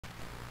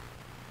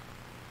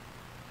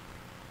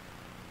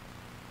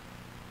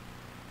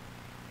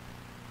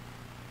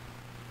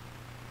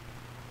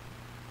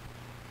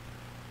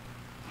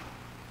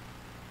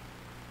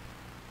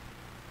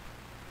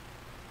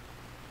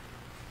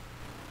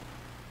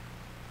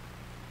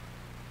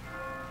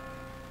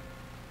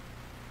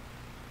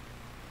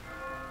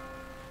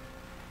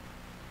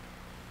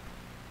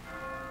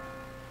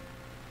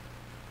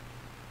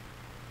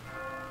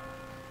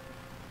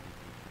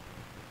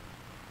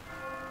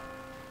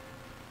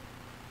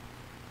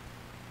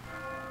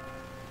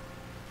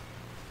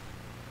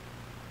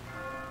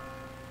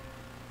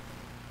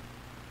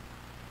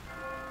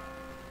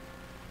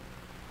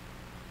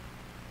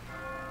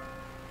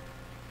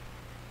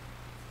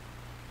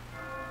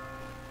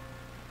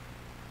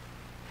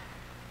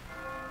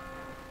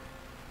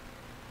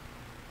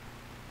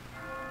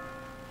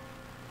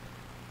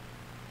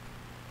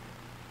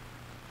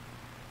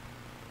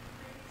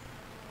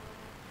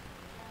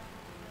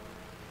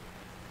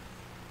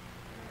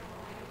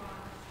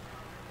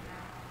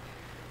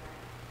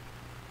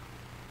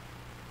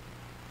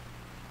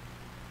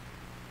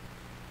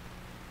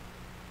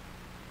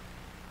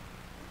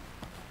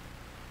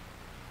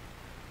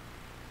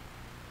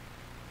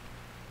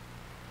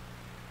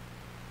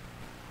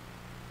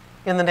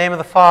In the name of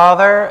the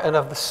Father, and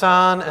of the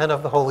Son, and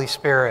of the Holy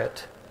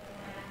Spirit.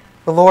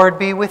 The Lord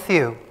be with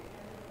you.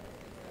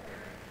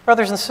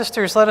 Brothers and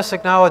sisters, let us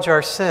acknowledge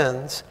our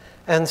sins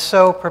and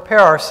so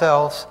prepare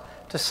ourselves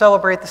to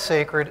celebrate the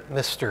sacred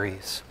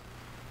mysteries.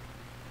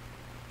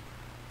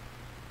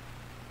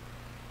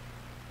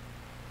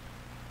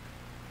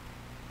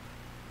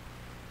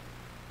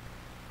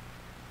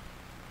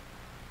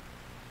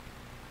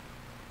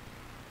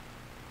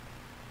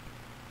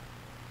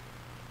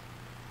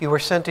 You were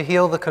sent to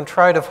heal the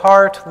contrite of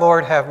heart.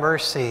 Lord, have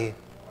mercy.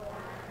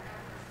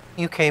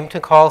 You came to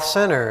call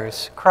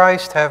sinners.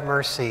 Christ, have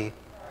mercy.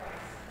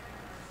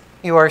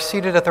 You are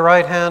seated at the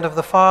right hand of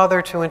the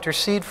Father to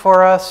intercede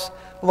for us.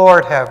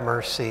 Lord, have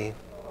mercy.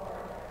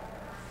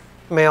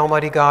 May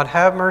Almighty God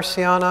have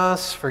mercy on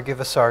us, forgive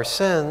us our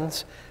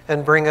sins,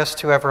 and bring us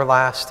to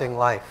everlasting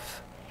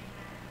life.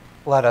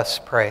 Let us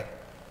pray.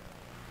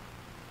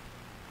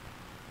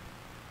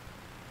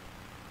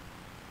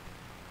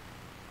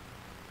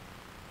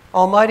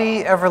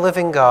 Almighty,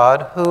 ever-living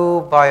God,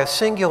 who, by a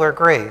singular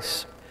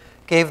grace,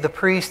 gave the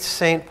priest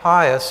St.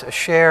 Pius a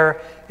share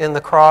in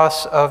the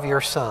cross of your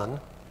Son,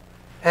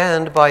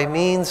 and by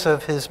means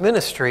of his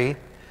ministry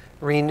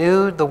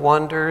renewed the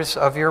wonders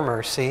of your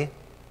mercy,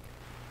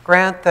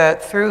 grant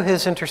that through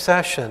his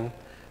intercession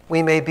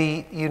we may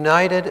be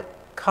united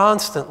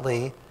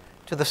constantly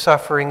to the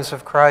sufferings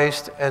of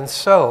Christ, and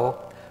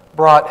so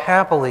brought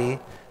happily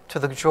to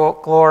the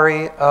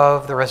glory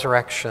of the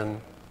resurrection.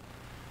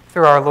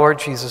 Through our Lord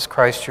Jesus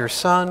Christ, your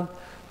Son,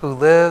 who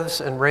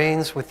lives and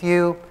reigns with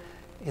you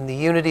in the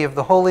unity of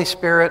the Holy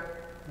Spirit,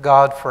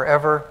 God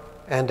forever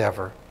and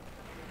ever.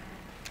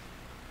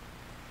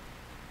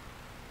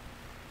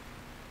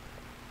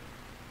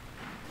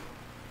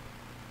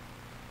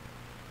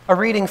 A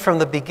reading from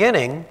the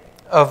beginning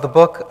of the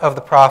book of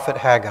the prophet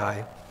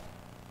Haggai.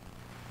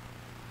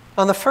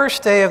 On the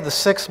first day of the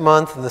 6th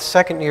month in the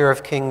 2nd year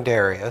of King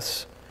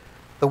Darius,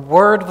 the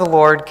word of the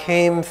Lord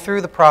came through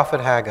the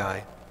prophet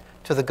Haggai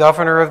to the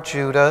governor of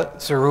Judah,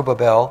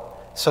 Zerubbabel,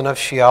 son of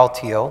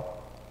Shealtiel,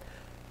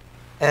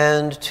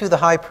 and to the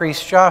high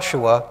priest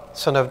Joshua,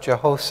 son of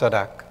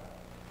Jehozadak.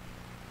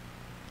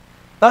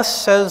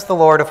 Thus says the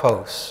Lord of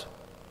hosts,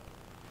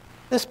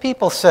 this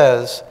people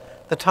says,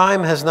 the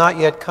time has not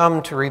yet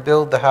come to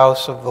rebuild the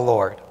house of the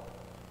Lord.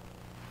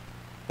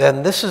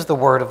 Then this is the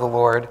word of the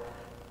Lord,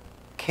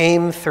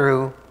 came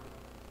through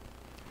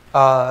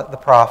the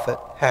prophet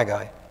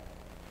Haggai.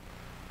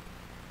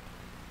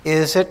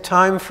 Is it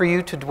time for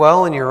you to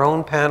dwell in your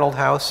own paneled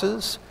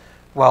houses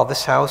while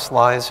this house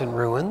lies in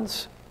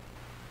ruins?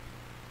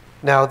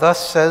 Now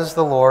thus says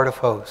the Lord of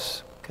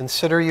hosts,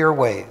 consider your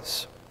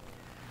ways.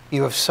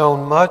 You have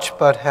sown much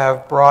but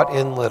have brought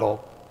in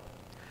little.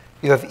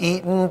 You have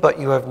eaten but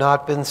you have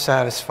not been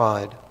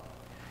satisfied.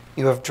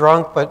 You have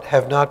drunk but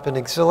have not been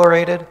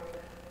exhilarated,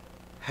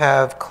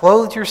 have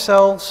clothed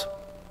yourselves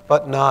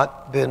but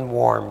not been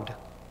warmed.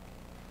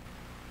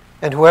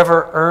 And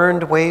whoever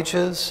earned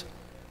wages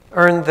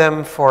earned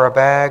them for a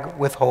bag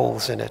with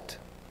holes in it.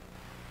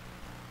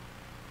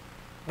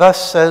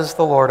 Thus says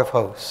the Lord of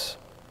hosts,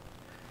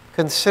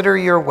 consider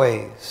your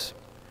ways.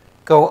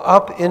 Go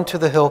up into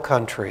the hill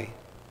country.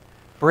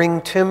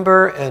 Bring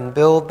timber and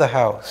build the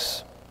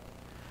house,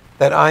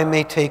 that I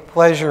may take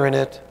pleasure in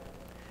it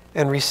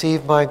and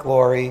receive my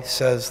glory,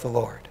 says the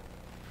Lord.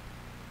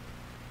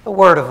 The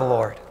word of the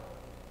Lord.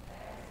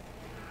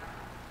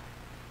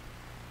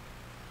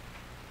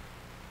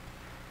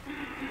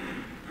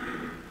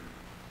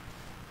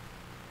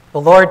 The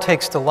Lord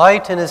takes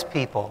delight in his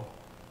people.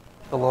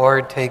 The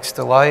Lord takes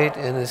delight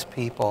in his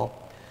people.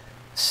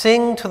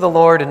 Sing to the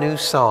Lord a new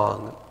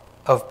song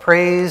of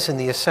praise in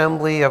the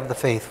assembly of the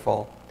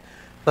faithful.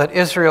 Let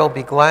Israel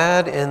be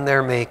glad in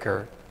their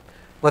Maker.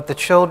 Let the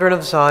children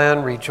of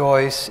Zion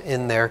rejoice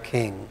in their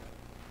King.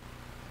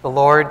 The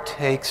Lord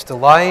takes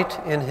delight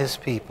in his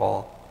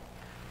people.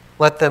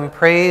 Let them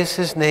praise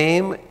his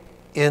name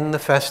in the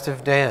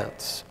festive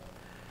dance.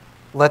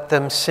 Let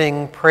them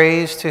sing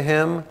praise to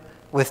him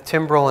with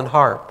timbrel and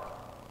harp.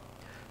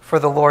 For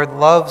the Lord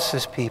loves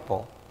his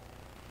people,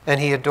 and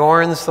he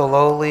adorns the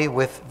lowly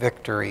with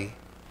victory.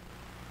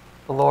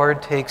 The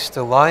Lord takes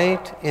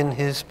delight in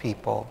his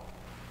people.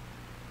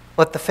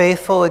 Let the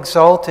faithful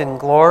exult in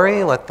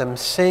glory. Let them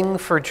sing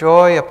for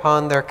joy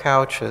upon their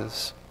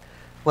couches.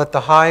 Let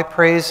the high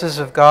praises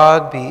of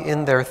God be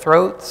in their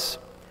throats.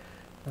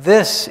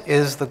 This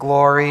is the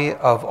glory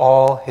of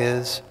all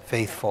his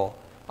faithful.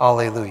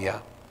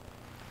 Alleluia.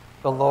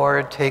 The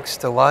Lord takes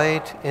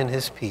delight in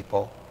his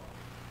people.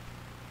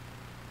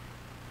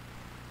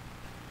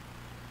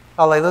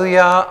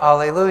 Alleluia,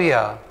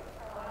 alleluia.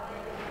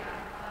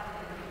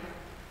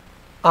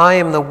 I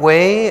am the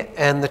way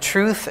and the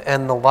truth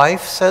and the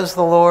life, says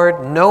the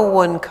Lord. No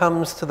one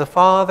comes to the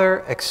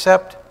Father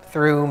except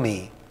through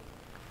me.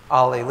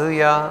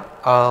 Alleluia,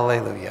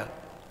 alleluia.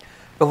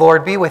 The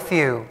Lord be with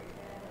you.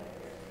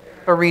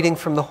 A reading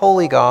from the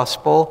Holy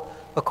Gospel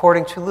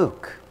according to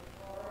Luke.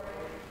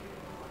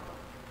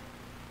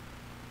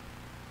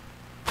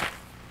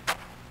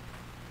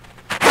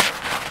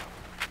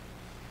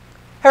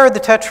 Herod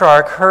the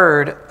Tetrarch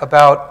heard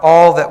about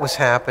all that was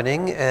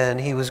happening, and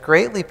he was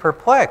greatly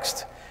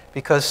perplexed,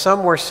 because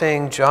some were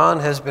saying John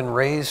has been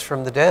raised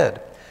from the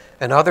dead,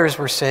 and others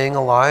were saying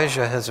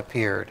Elijah has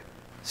appeared.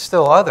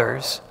 Still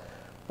others,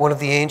 one of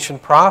the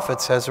ancient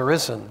prophets has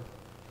arisen.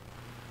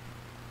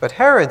 But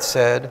Herod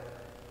said,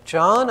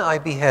 John I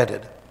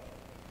beheaded.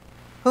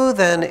 Who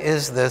then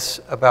is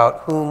this about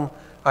whom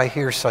I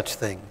hear such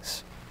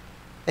things?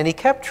 And he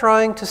kept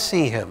trying to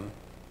see him.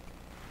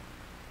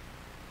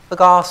 The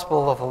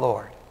Gospel of the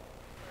Lord.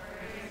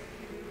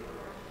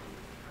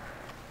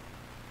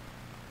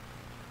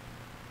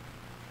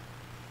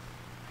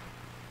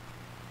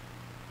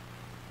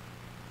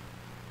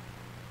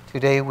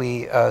 Today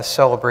we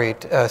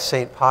celebrate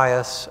St.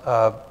 Pius,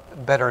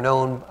 better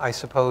known, I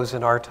suppose,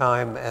 in our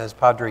time as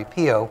Padre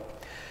Pio.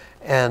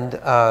 And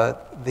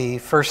the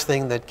first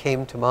thing that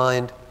came to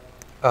mind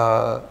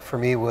for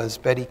me was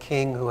Betty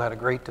King, who had a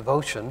great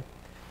devotion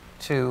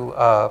to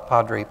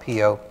Padre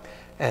Pio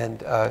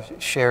and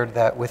shared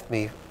that with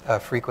me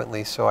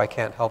frequently, so I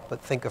can't help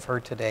but think of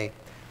her today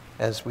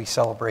as we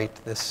celebrate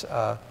this,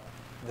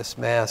 this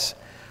Mass.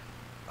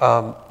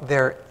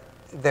 There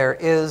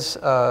is,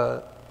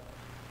 of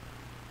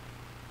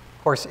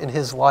course, in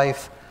his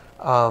life,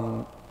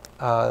 the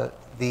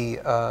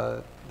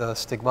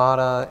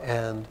stigmata,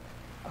 and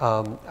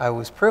I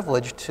was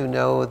privileged to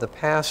know the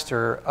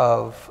pastor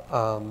of,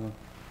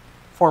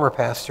 former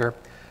pastor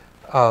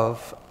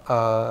of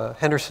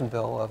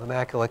Hendersonville of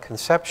Immaculate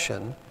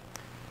Conception,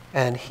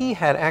 and he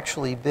had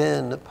actually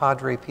been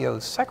Padre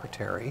Pio's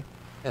secretary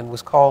and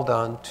was called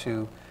on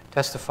to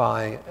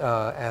testify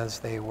as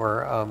they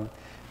were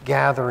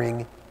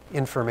gathering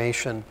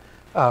information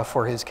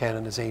for his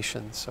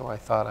canonization. So I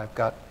thought I've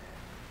got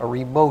a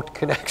remote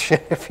connection,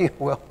 if you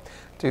will,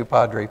 to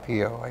Padre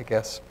Pio, I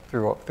guess,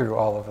 through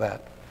all of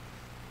that.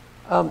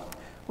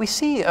 We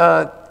see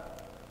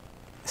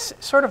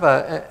sort of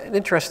an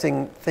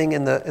interesting thing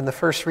in the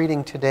first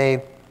reading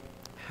today,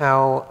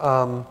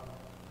 how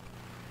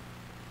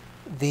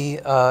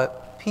the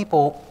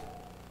people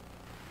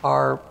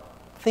are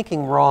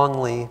thinking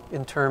wrongly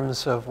in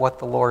terms of what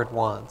the Lord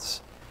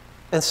wants.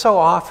 And so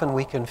often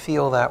we can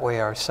feel that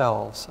way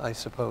ourselves, I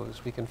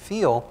suppose. We can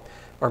feel,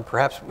 or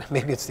perhaps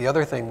maybe it's the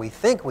other thing, we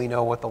think we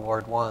know what the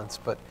Lord wants,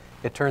 but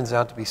it turns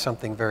out to be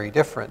something very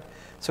different.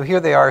 So here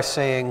they are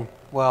saying,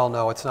 well,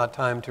 no, it's not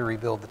time to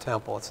rebuild the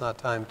temple. It's not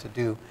time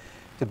to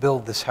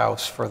build this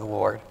house for the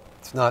Lord.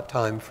 It's not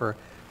time for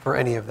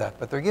any of that.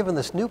 But they're given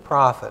this new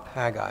prophet,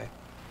 Haggai,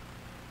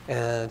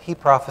 and he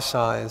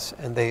prophesies,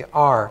 and they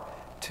are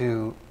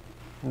to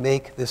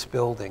make this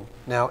building.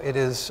 Now, it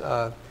is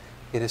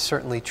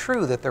certainly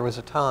true that there was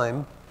a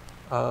time,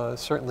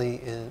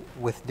 certainly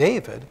with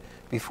David,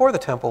 before the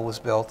temple was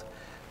built,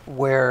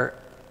 where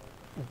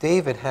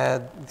David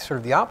had sort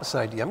of the opposite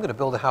idea. I'm going to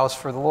build a house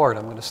for the Lord.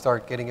 I'm going to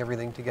start getting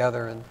everything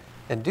together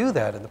and do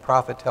that. And the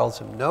prophet tells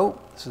him, no,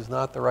 this is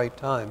not the right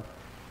time.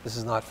 This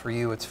is not for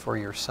you, it's for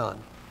your son.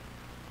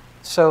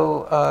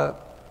 So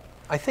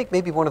I think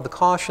maybe one of the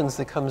cautions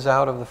that comes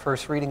out of the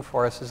first reading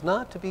for us is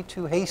not to be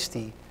too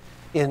hasty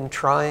in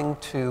trying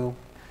to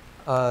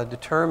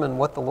determine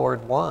what the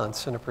Lord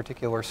wants in a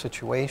particular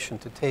situation,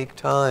 to take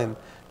time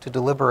to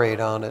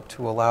deliberate on it,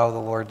 to allow the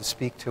Lord to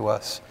speak to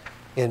us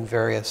in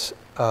various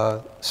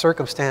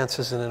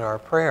circumstances and in our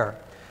prayer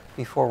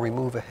before we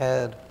move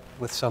ahead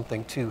with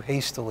something too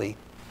hastily.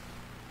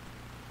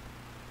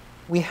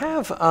 We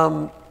have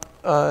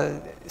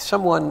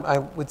someone, I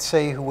would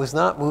say, who was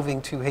not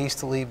moving too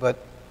hastily but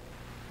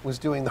was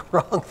doing the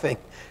wrong thing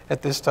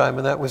at this time,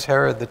 and that was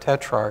Herod the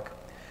Tetrarch.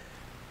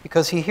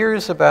 Because he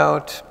hears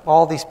about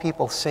all these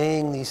people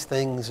saying these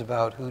things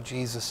about who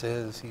Jesus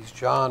is. He's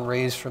John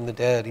raised from the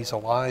dead. He's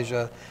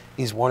Elijah.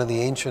 He's one of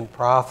the ancient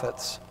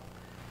prophets.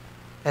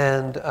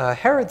 And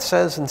Herod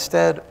says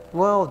instead,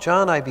 well,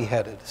 John I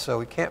beheaded,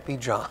 so it can't be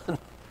John,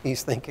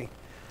 he's thinking.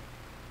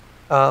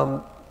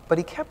 But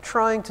he kept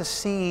trying to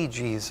see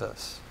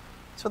Jesus.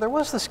 So there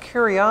was this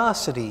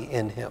curiosity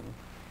in him.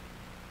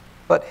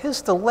 But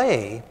his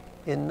delay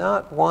in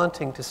not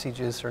wanting to see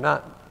Jesus, or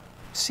not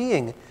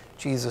seeing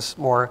Jesus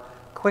more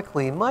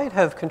quickly, might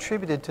have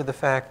contributed to the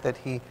fact that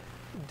he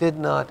did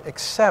not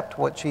accept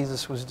what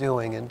Jesus was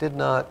doing and did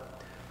not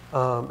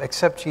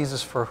accept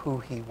Jesus for who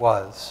he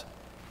was.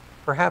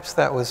 Perhaps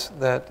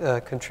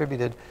that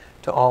contributed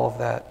to all of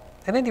that.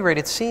 At any rate,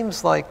 it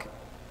seems like,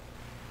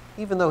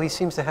 even though he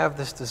seems to have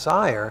this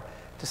desire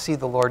to see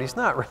the Lord, he's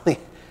not really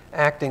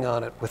acting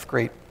on it with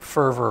great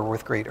fervor,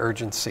 with great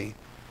urgency.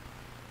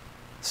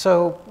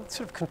 So,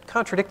 sort of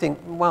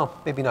contradicting, well,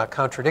 maybe not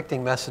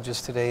contradicting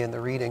messages today in the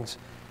readings,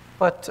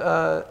 but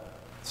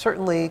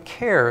certainly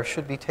care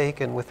should be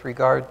taken with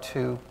regard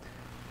to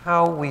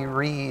how we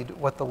read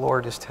what the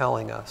Lord is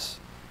telling us.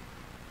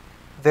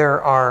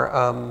 There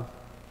are,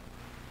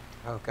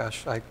 oh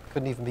gosh, I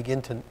couldn't even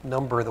begin to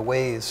number the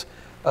ways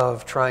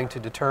of trying to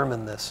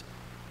determine this.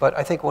 But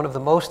I think one of the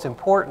most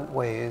important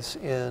ways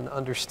in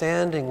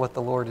understanding what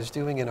the Lord is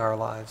doing in our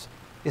lives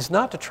is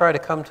not to try to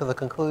come to the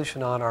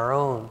conclusion on our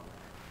own,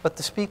 but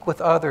to speak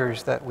with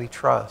others that we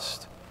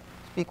trust.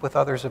 speak with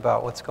others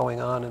about what's going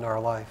on in our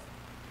life.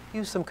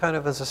 Use them kind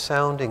of as a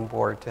sounding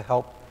board to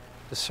help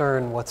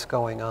discern what's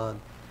going on.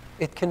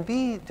 It can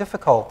be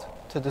difficult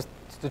to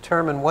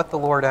determine what the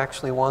Lord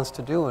actually wants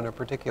to do in a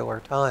particular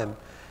time,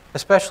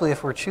 especially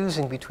if we're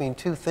choosing between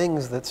two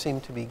things that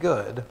seem to be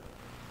good.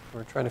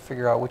 We're trying to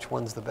figure out which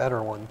one's the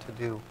better one to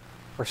do,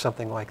 or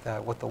something like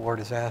that, what the Lord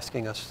is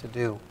asking us to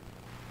do.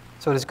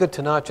 So it is good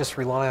to not just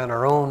rely on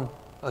our own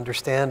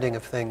understanding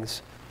of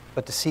things,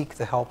 but to seek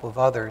the help of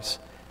others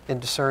in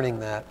discerning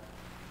that.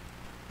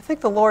 I think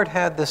the Lord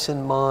had this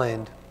in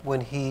mind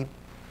when he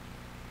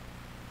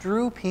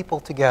drew people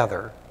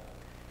together.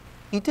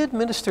 He did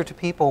minister to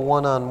people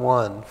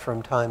one-on-one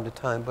from time to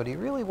time, but he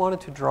really wanted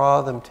to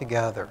draw them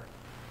together.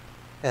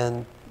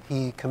 And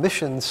he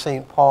commissioned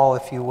St. Paul,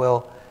 if you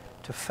will,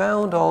 to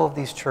found all of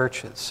these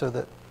churches so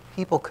that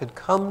people could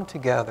come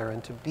together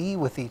and to be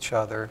with each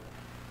other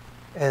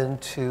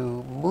and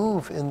to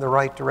move in the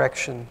right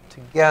direction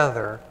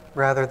together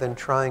rather than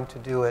trying to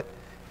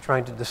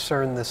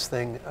discern this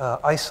thing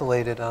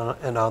isolated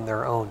and on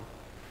their own.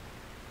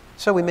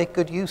 So we make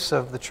good use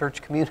of the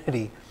church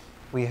community.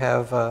 We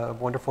have a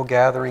wonderful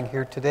gathering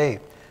here today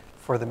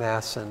for the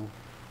Mass, and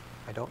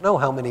I don't know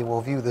how many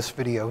will view this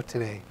video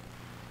today.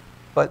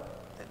 But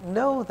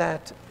know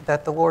that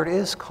the Lord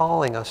is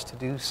calling us to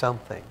do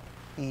something.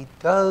 He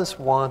does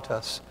want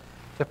us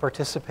to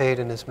participate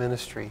in his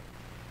ministry.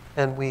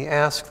 And we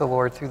ask the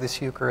Lord through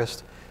this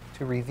Eucharist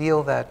to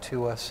reveal that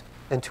to us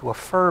and to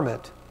affirm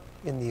it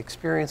in the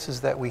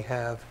experiences that we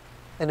have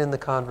and in the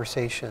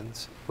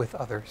conversations with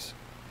others.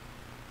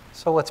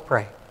 So let's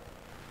pray.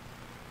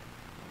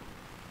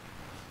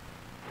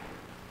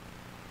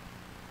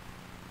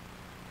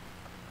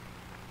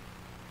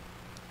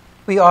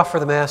 We offer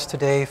the Mass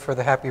today for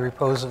the happy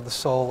repose of the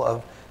soul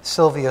of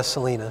Sylvia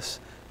Salinas.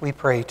 We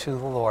pray to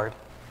the Lord.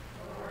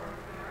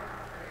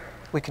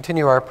 We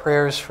continue our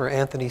prayers for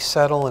Anthony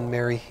Settle and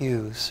Mary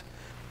Hughes.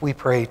 We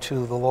pray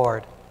to the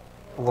Lord.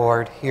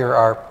 Lord, hear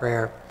our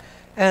prayer.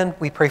 And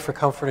we pray for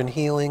comfort and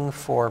healing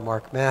for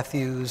Mark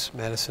Matthews,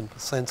 Madison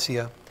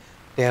Placencia,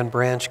 Dan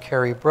Branch,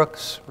 Carrie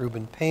Brooks,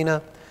 Ruben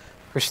Pena,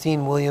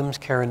 Christine Williams,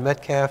 Karen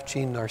Metcalf,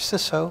 Jean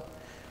Narciso,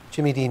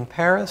 Jimmy Dean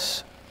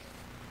Paris,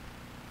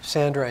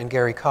 Sandra and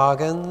Gary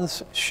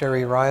Coggins,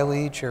 Sherry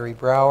Riley, Jerry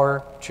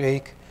Brower,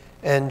 Jake,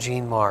 and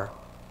Jean Marr.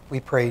 We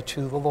pray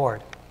to the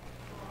Lord.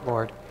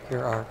 Lord,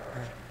 hear our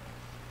prayer.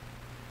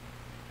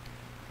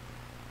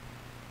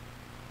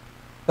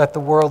 That the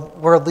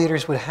world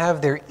leaders would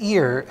have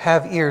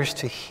ears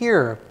to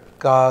hear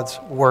God's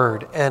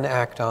word and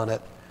act on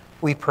it.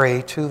 We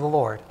pray to the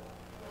Lord.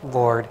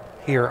 Lord,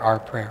 hear our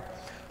prayer.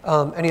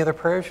 Any other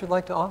prayers you'd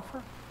like to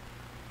offer?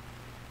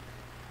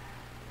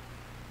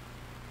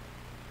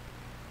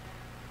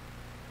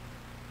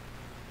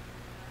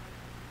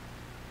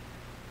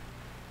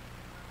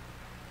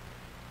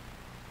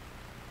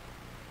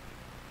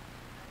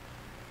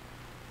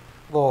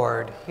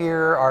 Lord,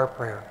 hear our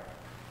prayer.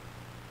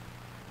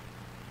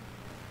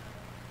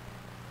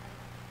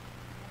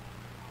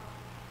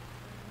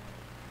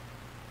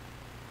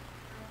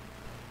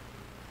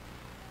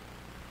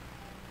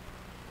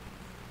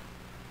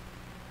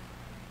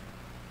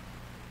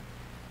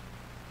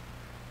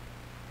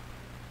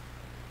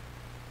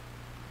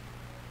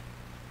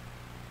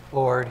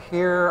 Lord,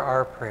 hear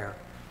our prayer.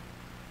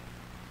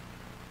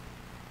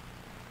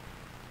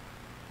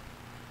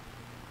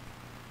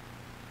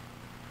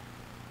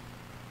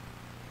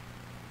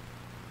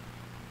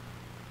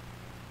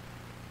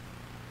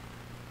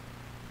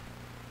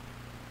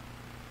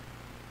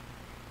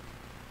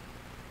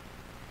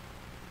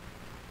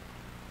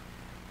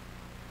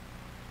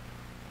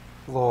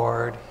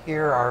 Lord,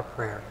 hear our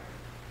prayer.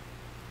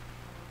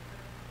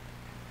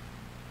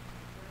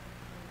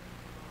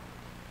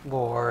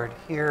 Lord,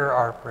 hear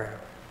our prayer.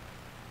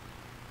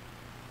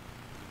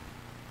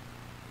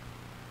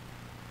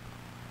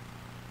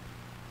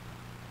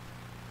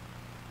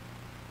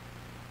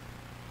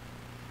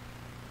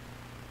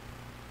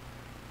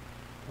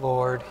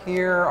 Lord,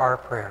 hear our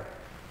prayer.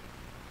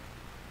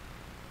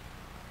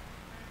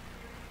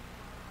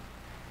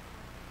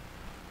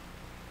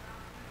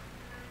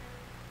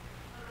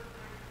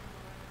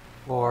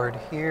 Lord,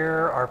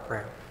 hear our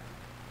prayer.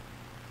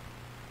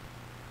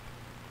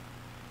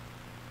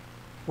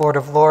 Lord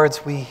of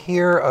Lords, we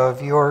hear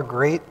of your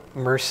great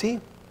mercy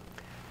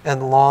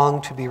and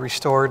long to be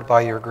restored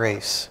by your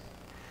grace.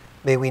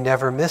 May we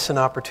never miss an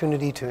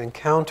opportunity to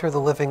encounter the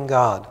living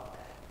God.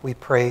 We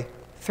pray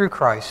through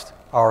Christ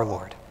our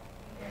Lord.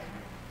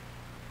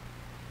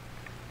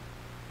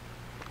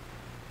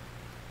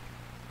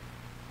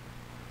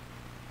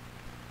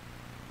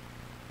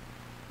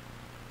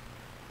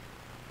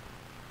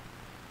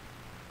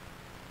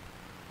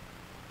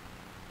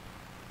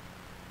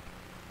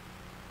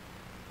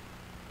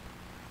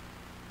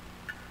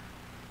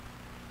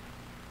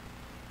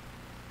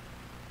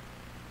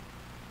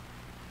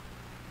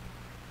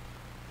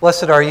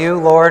 Blessed are you,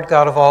 Lord,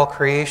 God of all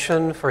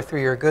creation, for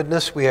through your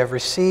goodness we have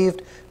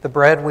received the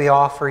bread we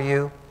offer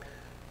you,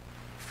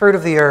 fruit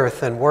of the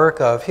earth and work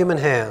of human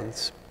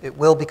hands. It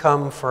will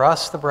become for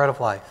us the bread of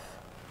life.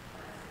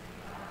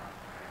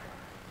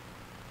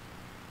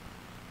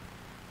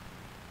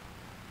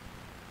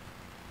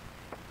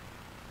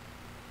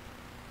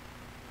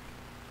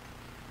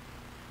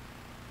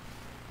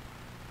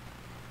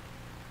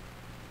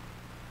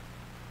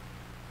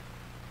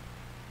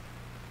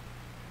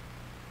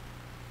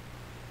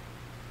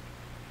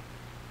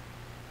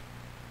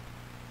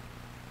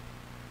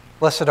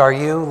 Blessed are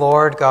you,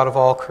 Lord, God of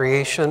all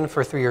creation,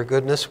 for through your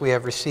goodness we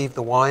have received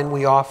the wine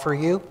we offer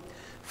you,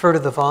 fruit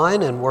of the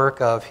vine and work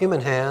of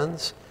human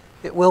hands.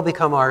 It will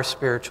become our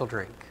spiritual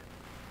drink.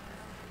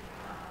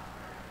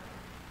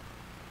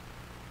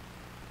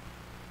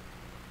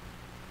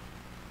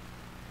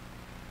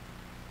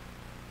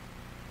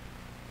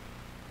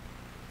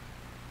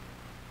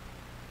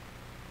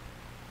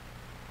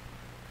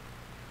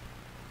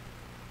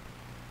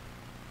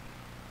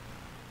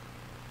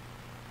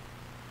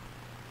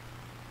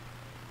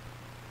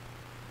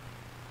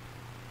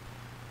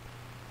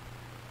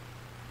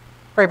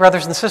 Pray,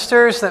 brothers and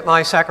sisters, that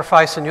my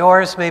sacrifice and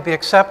yours may be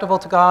acceptable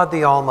to God,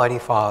 the Almighty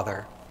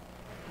Father.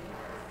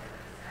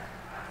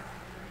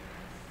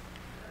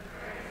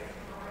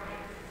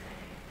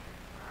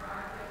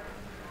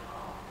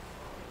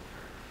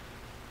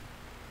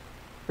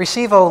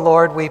 Receive, O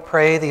Lord, we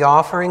pray, the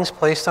offerings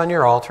placed on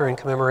your altar in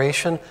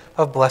commemoration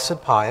of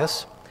Blessed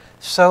Pius,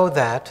 so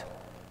that,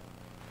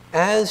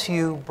 as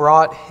you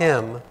brought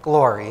him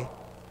glory,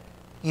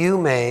 you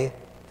may,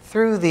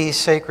 through these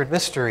sacred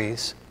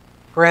mysteries,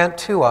 grant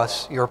to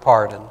us your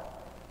pardon.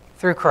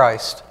 Through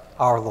Christ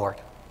our Lord.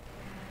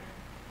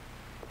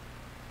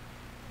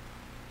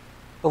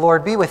 The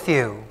Lord be with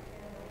you.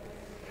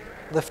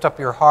 Lift up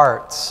your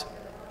hearts.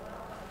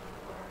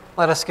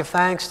 Let us give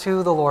thanks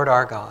to the Lord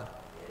our God.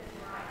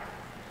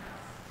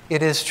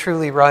 It is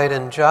truly right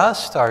and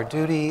just, our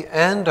duty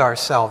and our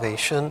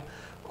salvation,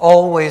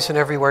 always and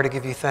everywhere to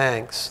give you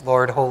thanks,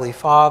 Lord, Holy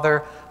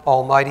Father,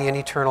 Almighty and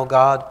eternal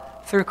God,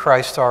 through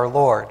Christ our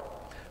Lord.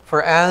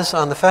 For as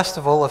on the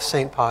festival of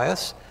St.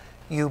 Pius,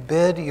 you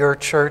bid your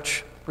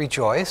church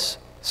rejoice,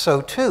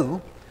 so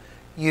too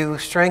you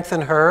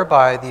strengthen her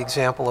by the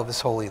example of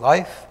his holy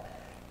life,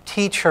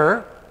 teach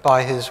her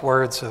by his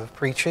words of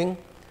preaching,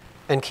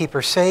 and keep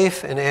her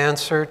safe in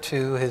answer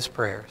to his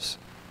prayers.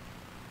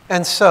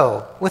 And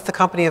so, with the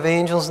company of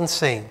angels and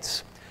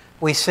saints,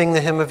 we sing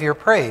the hymn of your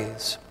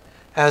praise,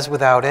 as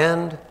without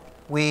end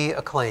we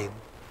acclaim.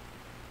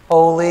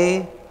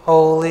 Holy,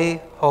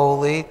 holy,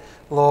 holy,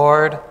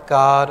 Lord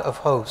God of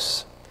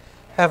hosts,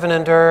 heaven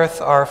and earth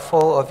are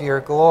full of your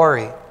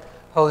glory.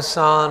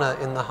 Hosanna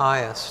in the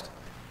highest.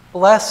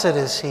 Blessed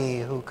is he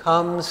who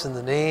comes in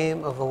the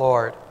name of the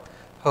Lord.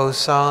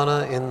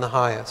 Hosanna in the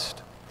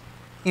highest.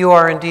 You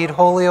are indeed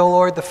holy, O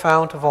Lord, the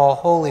fount of all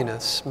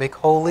holiness. Make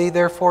holy,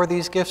 therefore,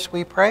 these gifts,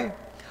 we pray,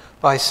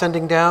 by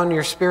sending down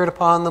your Spirit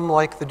upon them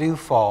like the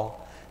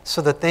dewfall, so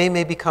that they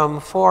may become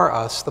for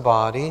us the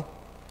body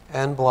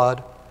and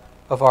blood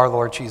of our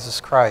Lord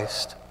Jesus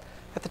Christ.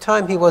 At the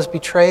time he was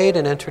betrayed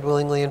and entered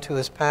willingly into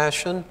his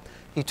passion,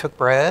 he took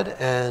bread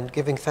and,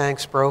 giving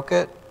thanks, broke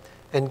it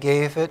and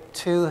gave it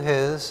to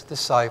his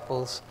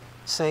disciples,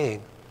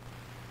 saying,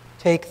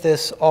 "Take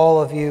this,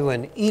 all of you,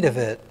 and eat of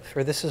it,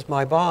 for this is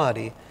my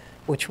body,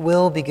 which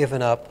will be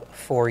given up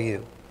for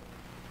you."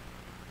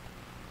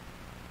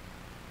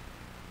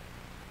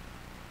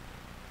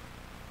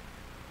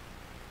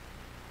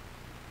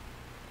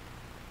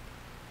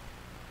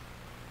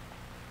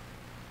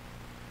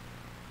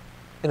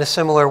 In a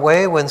similar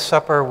way, when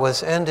supper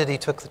was ended, he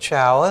took the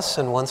chalice,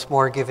 and once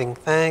more giving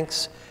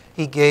thanks,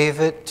 he gave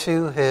it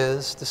to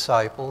his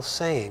disciples,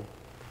 saying,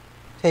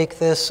 "Take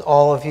this,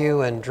 all of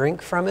you, and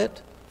drink from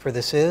it, for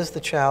this is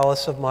the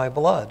chalice of my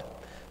blood,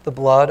 the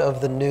blood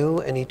of the new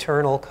and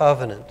eternal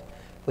covenant,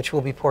 which will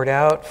be poured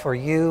out for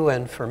you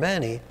and for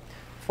many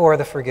for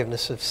the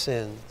forgiveness of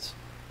sins.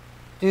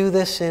 Do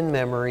this in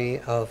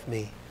memory of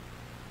me."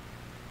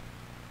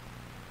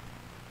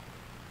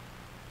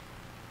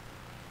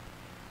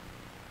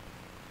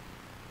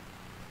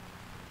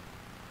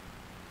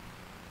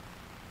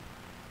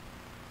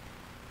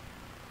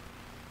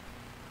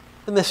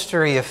 The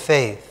mystery of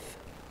faith.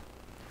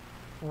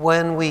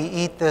 When we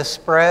eat this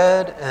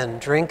bread and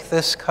drink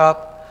this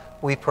cup,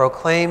 we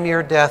proclaim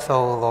your death,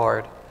 O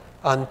Lord,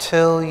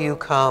 until you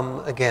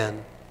come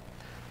again.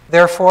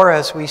 Therefore,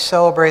 as we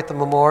celebrate the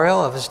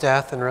memorial of his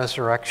death and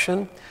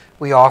resurrection,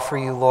 we offer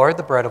you, Lord,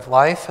 the bread of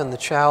life and the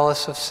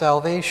chalice of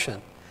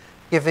salvation,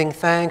 giving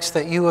thanks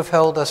that you have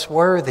held us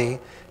worthy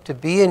to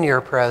be in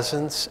your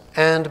presence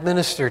and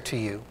minister to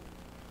you.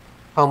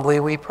 Humbly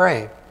we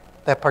pray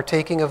that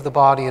partaking of the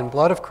body and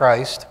blood of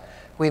Christ,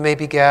 we may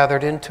be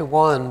gathered into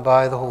one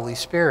by the Holy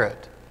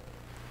Spirit.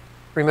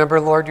 Remember,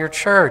 Lord, your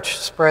church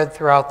spread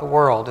throughout the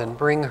world and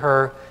bring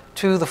her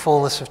to the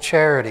fullness of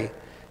charity,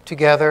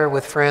 together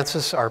with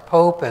Francis, our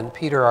Pope, and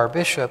Peter, our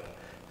Bishop,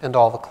 and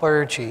all the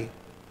clergy.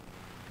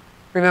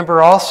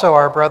 Remember also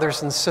our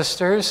brothers and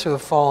sisters who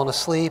have fallen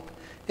asleep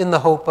in the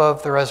hope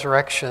of the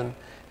resurrection,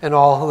 and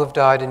all who have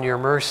died in your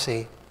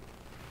mercy.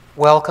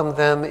 Welcome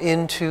them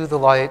into the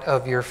light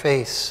of your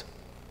face.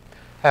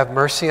 Have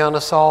mercy on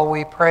us all,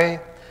 we pray,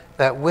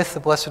 that with the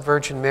Blessed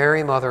Virgin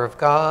Mary, Mother of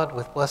God,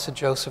 with Blessed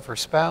Joseph, her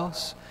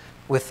spouse,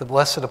 with the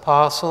blessed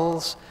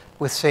apostles,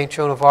 with Saint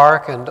Joan of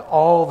Arc and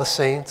all the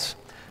saints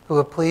who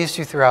have pleased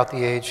you throughout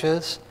the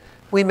ages,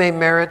 we may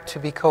merit to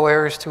be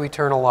co-heirs to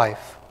eternal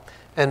life,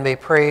 and may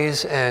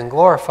praise and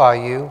glorify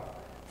you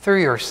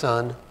through your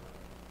Son,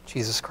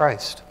 Jesus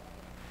Christ.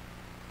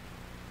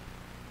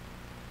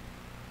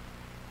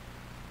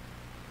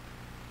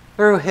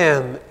 Through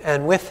him,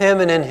 and with him,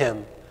 and in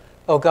him,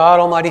 O God,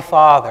 Almighty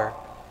Father,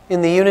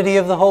 in the unity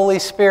of the Holy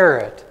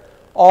Spirit,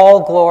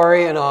 all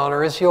glory and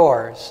honor is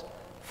yours,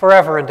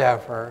 forever and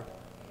ever.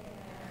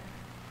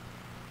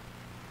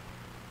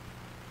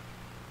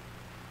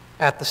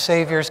 At the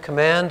Savior's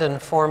command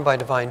and formed by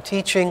divine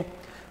teaching,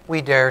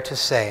 we dare to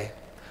say,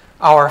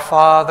 Our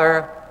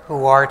Father,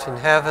 who art in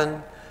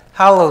heaven,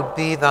 hallowed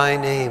be thy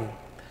name.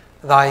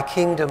 Thy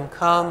kingdom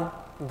come,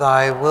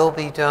 thy will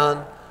be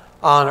done,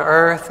 on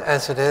earth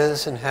as it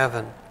is in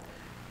heaven.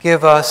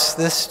 Give us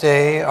this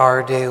day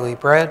our daily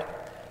bread,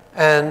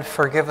 and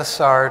forgive us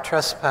our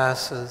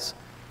trespasses,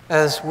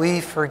 as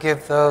we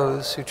forgive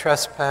those who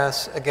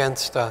trespass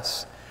against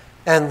us.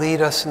 And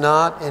lead us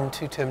not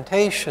into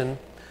temptation,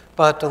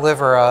 but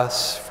deliver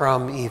us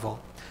from evil.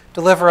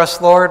 Deliver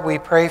us, Lord, we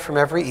pray, from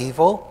every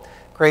evil.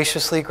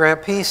 Graciously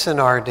grant peace in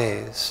our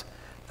days,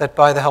 that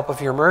by the help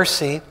of your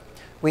mercy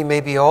we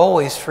may be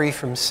always free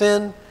from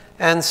sin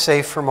and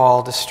safe from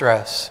all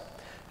distress,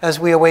 as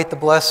we await the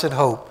blessed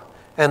hope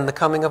and the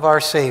coming of our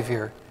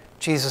Savior,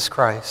 Jesus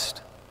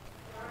Christ.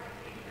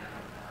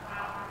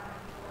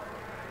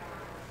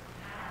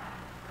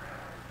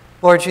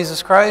 Lord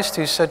Jesus Christ,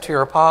 who said to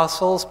your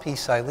apostles,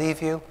 Peace I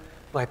leave you,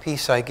 my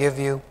peace I give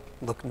you,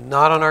 look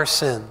not on our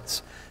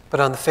sins, but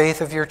on the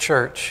faith of your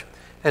church,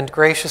 and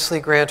graciously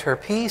grant her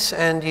peace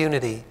and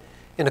unity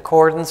in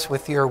accordance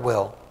with your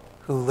will,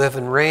 who live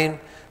and reign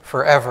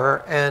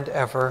forever and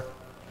ever.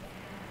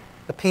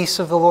 The peace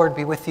of the Lord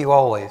be with you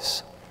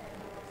always.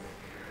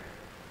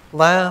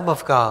 Lamb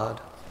of God,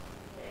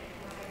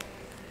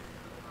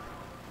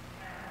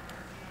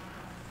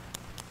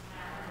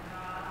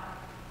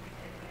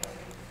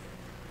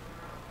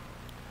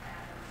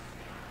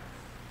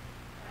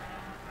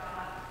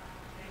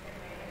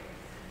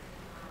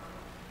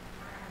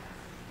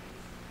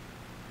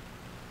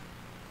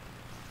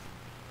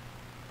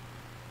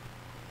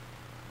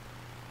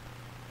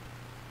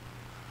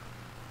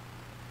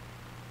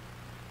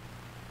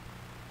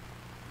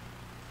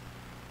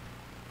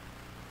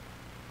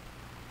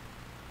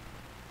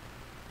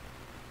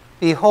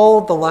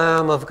 behold the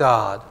Lamb of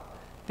God.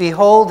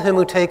 Behold him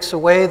who takes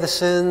away the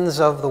sins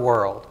of the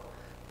world.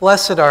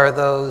 Blessed are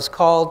those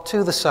called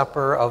to the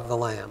supper of the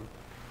Lamb.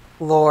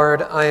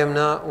 Lord, I am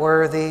not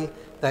worthy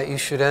that you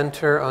should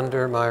enter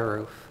under my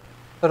roof,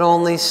 but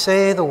only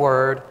say the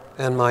word,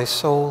 and my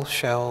soul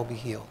shall be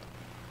healed.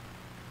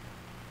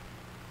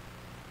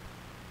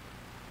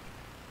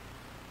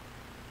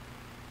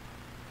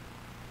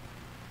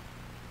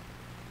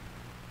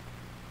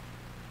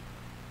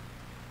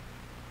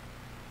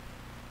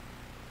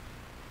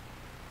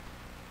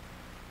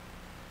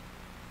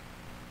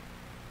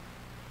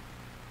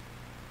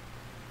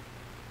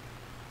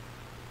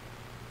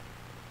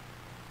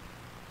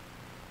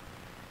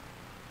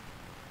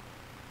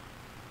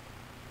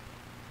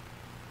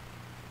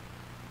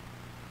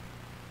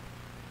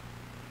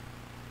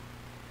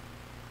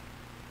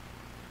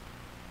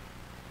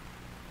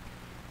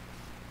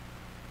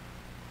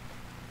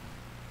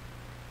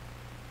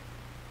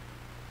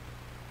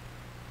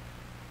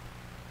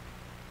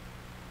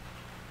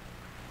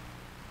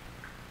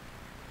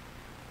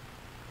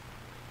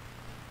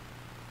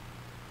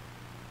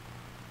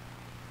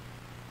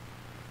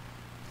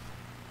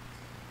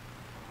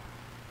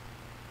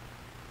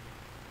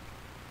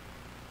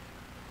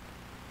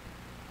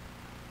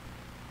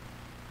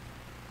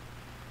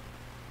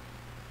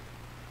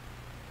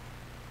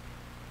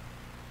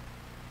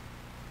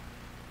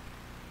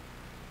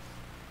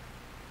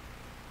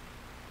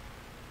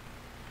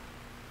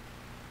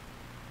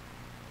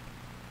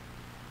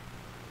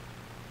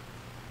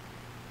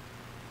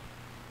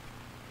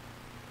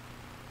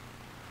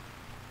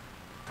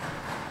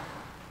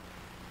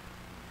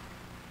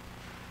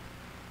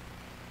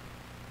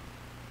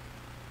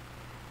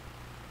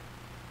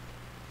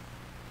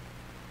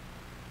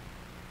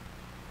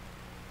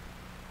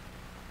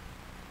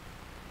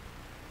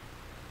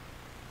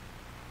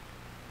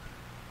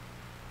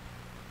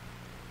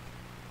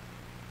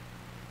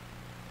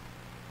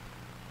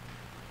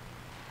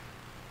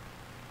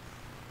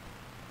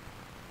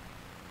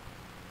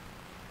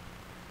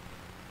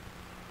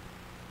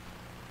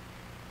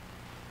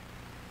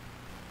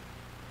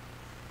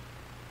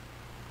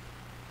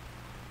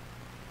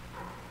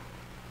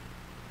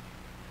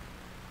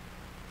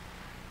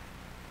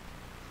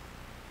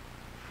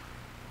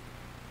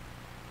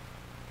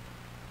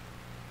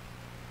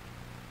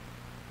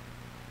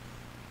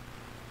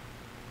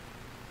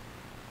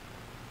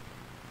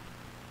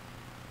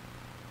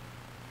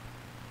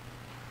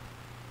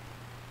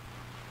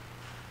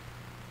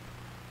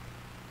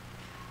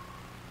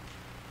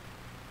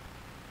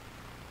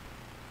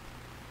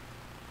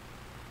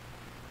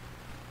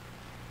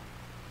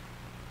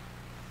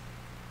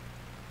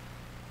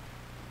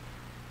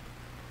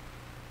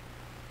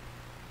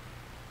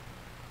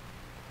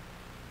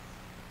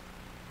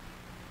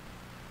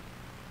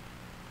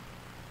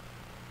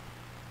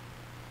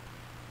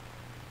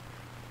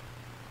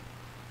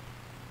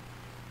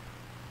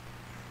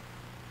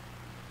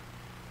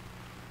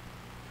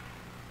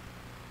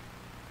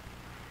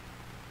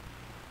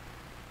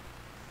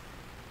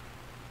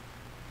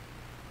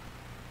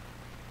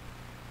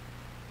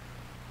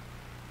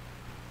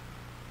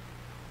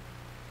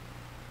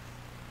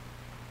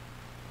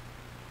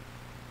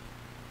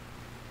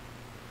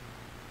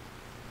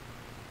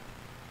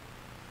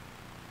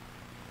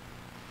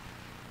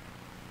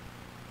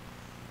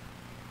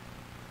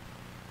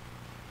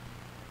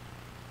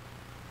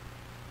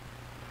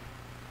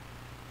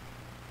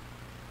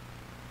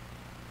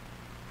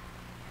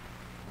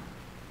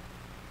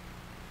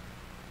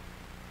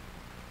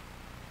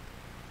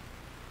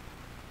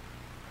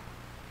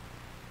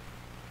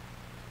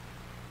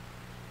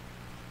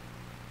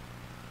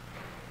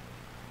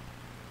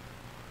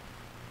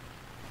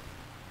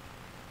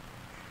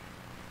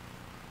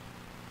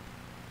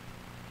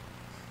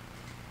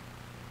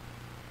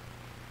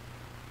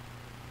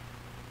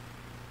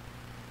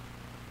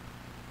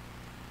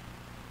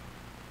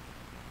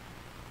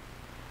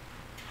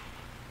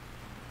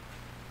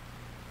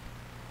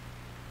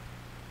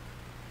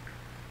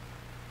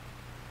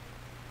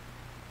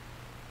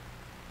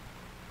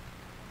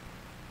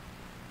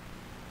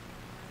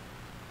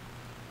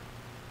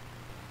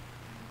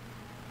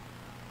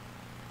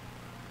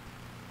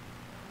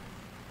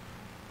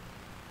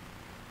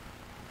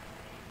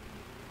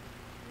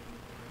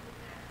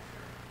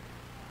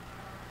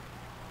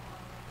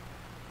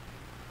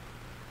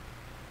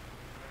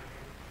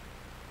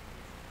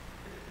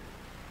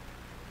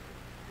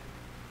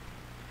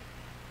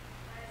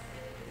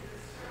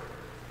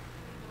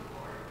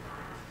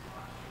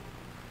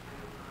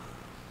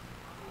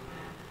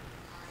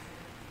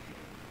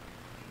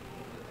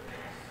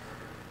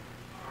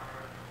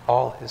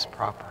 all his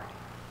property.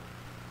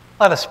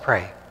 Let us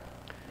pray.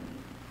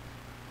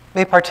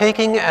 May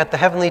partaking at the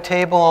heavenly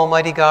table,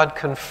 Almighty God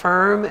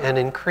confirm and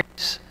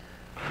increase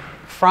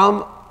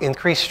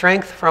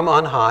strength from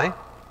on high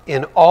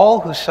in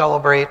all who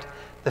celebrate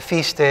the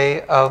feast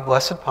day of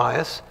Blessed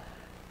Pius,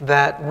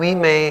 that we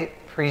may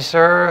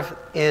preserve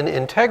in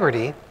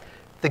integrity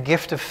the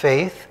gift of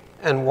faith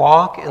and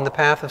walk in the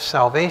path of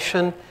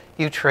salvation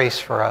you trace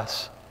for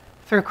us.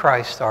 Through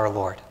Christ our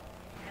Lord.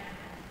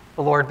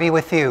 The Lord be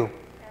with you.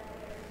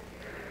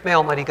 May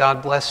Almighty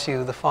God bless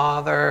you, the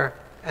Father,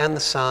 and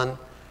the Son,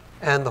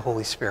 and the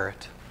Holy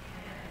Spirit.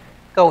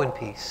 Go in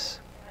peace.